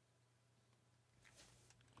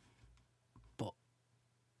 But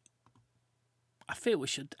I feel we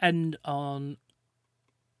should end on...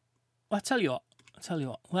 Well, I tell you what,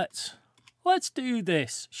 let's do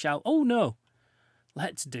this, shall... Oh, no.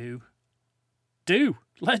 Let's do.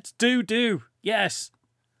 Let's do. Yes.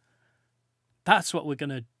 That's what we're going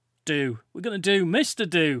to do. We're going to do Mr.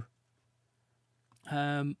 Do.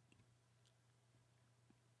 The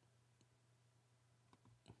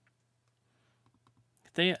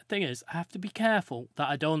thing is, I have to be careful that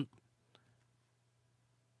I don't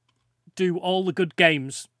do all the good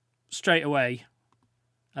games straight away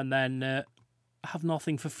and then have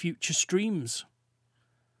nothing for future streams.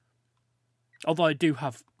 Although I do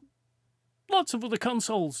have lots of other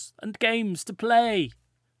consoles and games to play.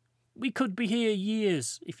 We could be here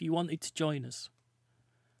years if you wanted to join us.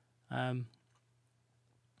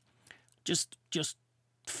 Just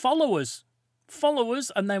follow us. Follow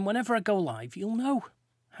us, and then whenever I go live, you'll know.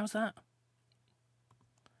 How's that?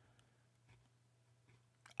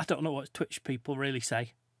 I don't know what Twitch people really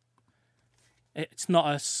say. It's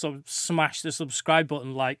not a smash the subscribe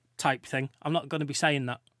button like type thing. I'm not going to be saying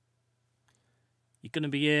that. You're going to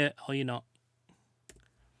be here or you're not.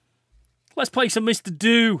 Let's play some Mr.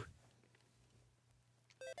 Do.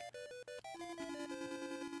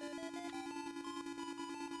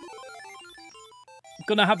 I'm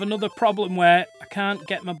going to have another problem where I can't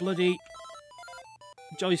get my bloody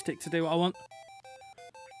joystick to do what I want.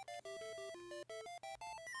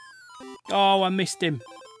 Oh, I missed him.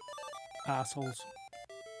 Arseholes.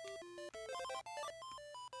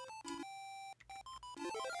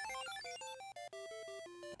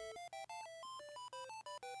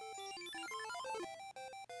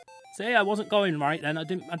 See, I wasn't going right then. I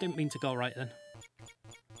didn't mean to go right then.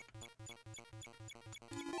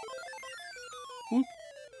 Whoop.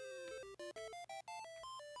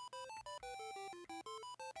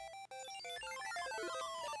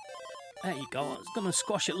 There you go. It's going to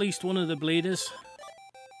squash at least one of the bleeders.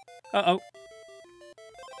 Uh-oh.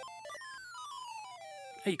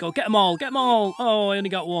 There you go. Get them all. Get them all. Oh, I only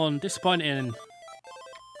got one. Disappointing.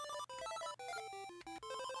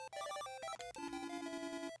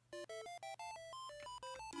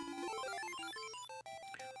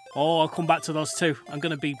 Oh, I'll come back to those two. I'm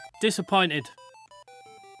going to be disappointed.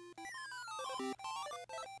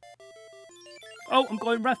 Oh, I'm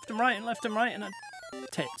going left and right and I...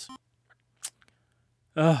 Tits.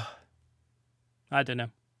 Ugh. I don't know.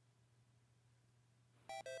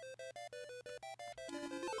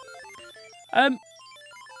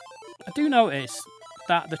 I do notice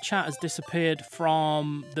that the chat has disappeared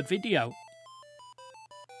from the video.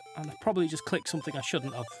 And I've probably just clicked something I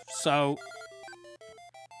shouldn't have. So,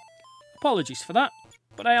 apologies for that.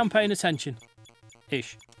 But I am paying attention.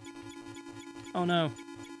 Ish. Oh no.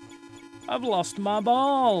 I've lost my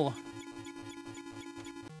ball.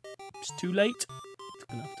 It's too late. It's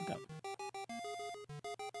going to have to go.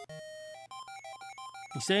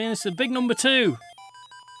 You see, it's a big number 2.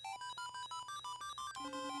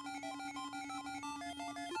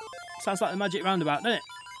 Sounds like the magic roundabout, doesn't it?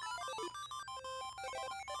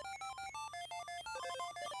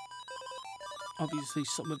 Obviously,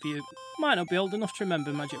 some of you might not be old enough to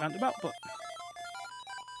remember Magic Roundabout, but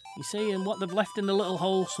you see, and what they've left in the little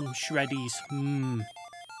hole, some shreddies. Everyone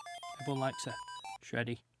likes a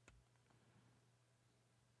shreddy.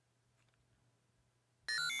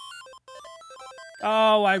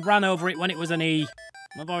 Oh, I ran over it when it was an E.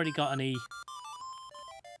 I've already got an E.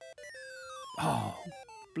 Oh,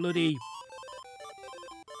 bloody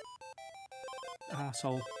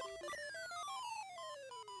arsehole.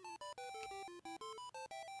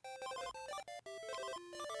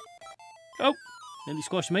 Oh, nearly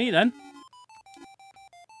squashed me then.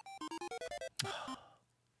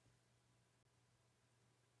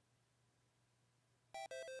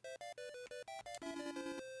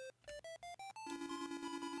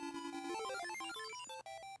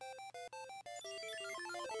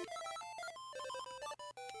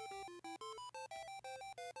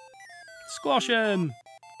 Squash him!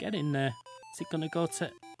 Get in there. Is it gonna go to...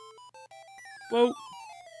 Whoa!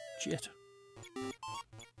 Shit.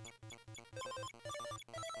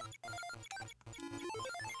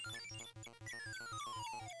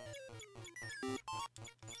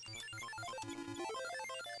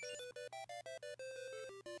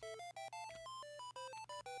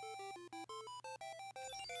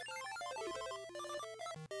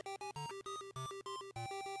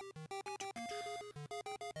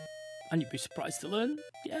 And you'd be surprised to learn,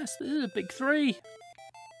 yes, this is a big 3.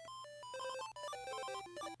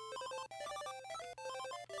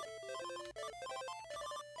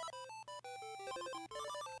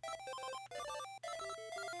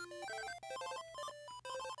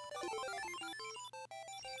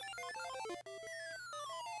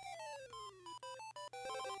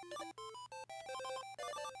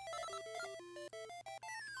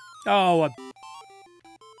 Oh, I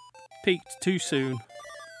peaked too soon.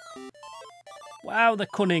 Wow, they're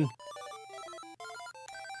cunning.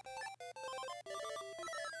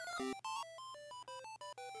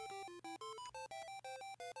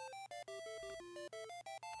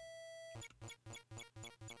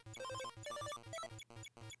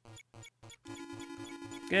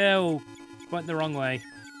 Go. Went the wrong way.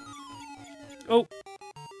 Oh.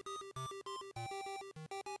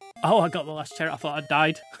 Oh, I got the last chair. I thought I'd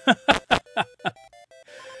died.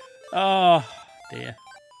 Oh, dear.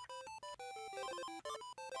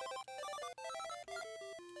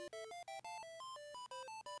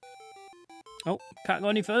 Oh, can't go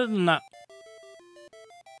any further than that.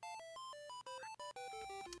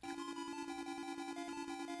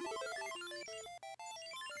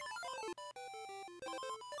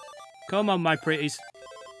 Come on, my pretties.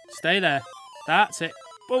 Stay there. That's it.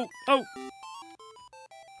 Oh, oh.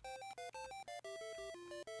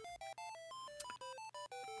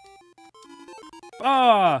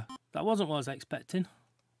 Ah, oh, that wasn't what I was expecting.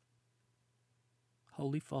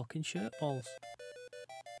 Holy fucking shirt balls.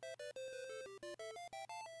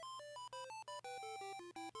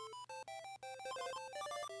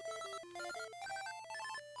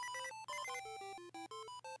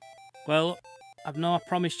 Well, I've now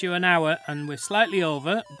promised you an hour and we're slightly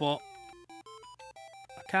over, but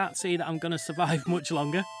I can't see that I'm going to survive much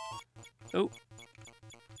longer. Oh.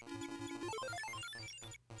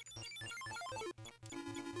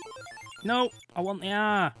 No, I want the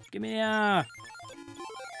R. Give me the R.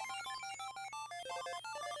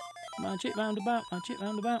 Magic roundabout, magic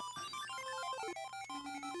roundabout.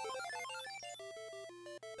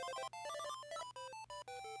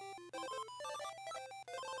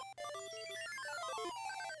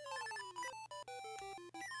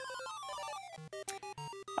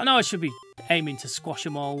 I know I should be aiming to squash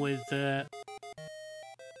them all with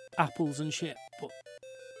apples and shit, but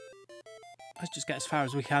let's just get as far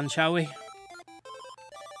as we can, shall we?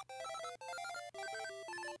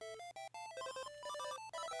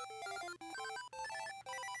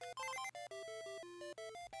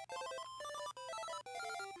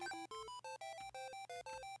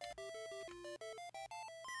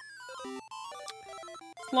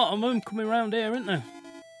 There's a lot of them coming around here, isn't there?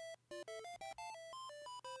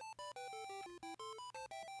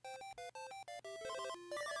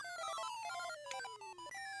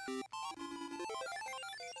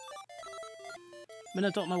 I mean, I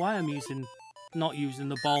don't know why I'm not using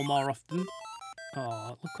the ball more often.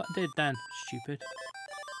 Oh, look what I did then. Stupid.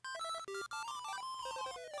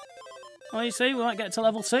 Oh, you see, we might get to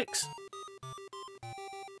level 6.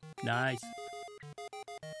 Nice.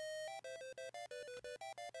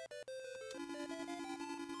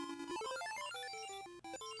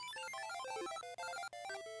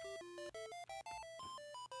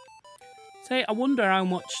 See, I wonder how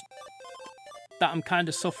much that I'm kind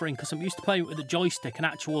of suffering, because I'm used to playing with a joystick, an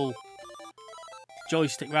actual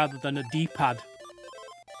joystick rather than a D-pad.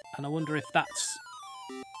 And I wonder if that's...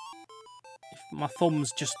 if my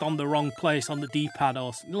thumb's just on the wrong place on the D-pad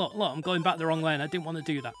or... Look, I'm going back the wrong way and I didn't want to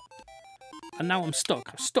do that. And now I'm stuck.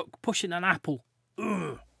 I'm stuck pushing an apple.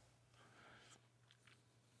 Ugh.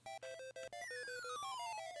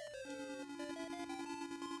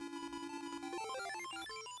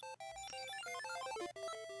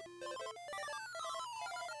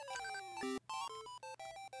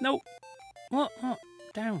 No. What?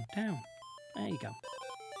 Down. There you go.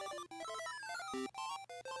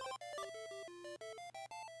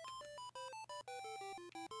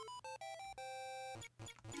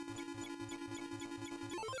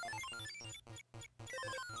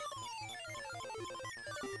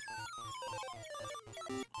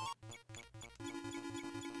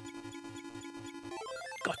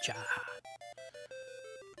 Gotcha.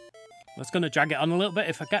 That's going to drag it on a little bit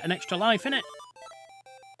if I get an extra life in it.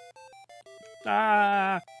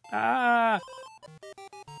 Ah!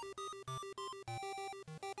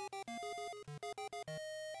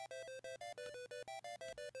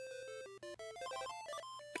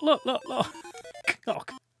 Look.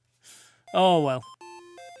 Cock. Oh, well.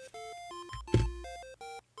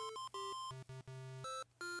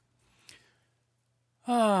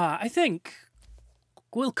 I think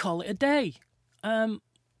we'll call it a day.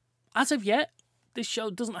 As of yet, this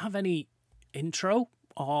show doesn't have any intro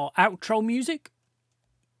or outro music.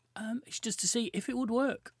 It's just to see if it would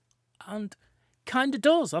work. And kind of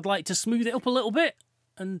does. I'd like to smooth it up a little bit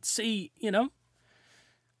and see, you know,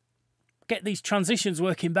 get these transitions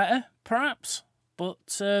working better, perhaps.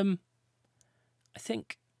 But I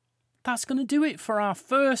think that's going to do it for our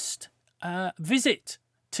first visit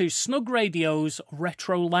to Snugradios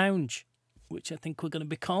Retro Lounge, which I think we're going to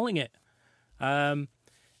be calling it.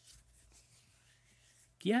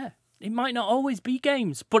 Yeah, it might not always be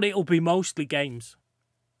games, but it'll be mostly games.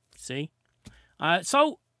 See?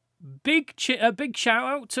 So, big shout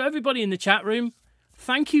out to everybody in the chat room.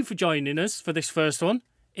 Thank you for joining us for this first one.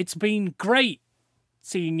 It's been great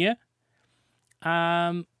seeing you.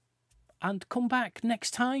 And come back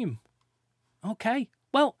next time. Okay.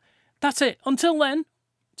 Well, that's it. Until then,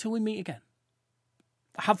 till we meet again.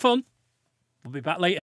 Have fun. We'll be back later.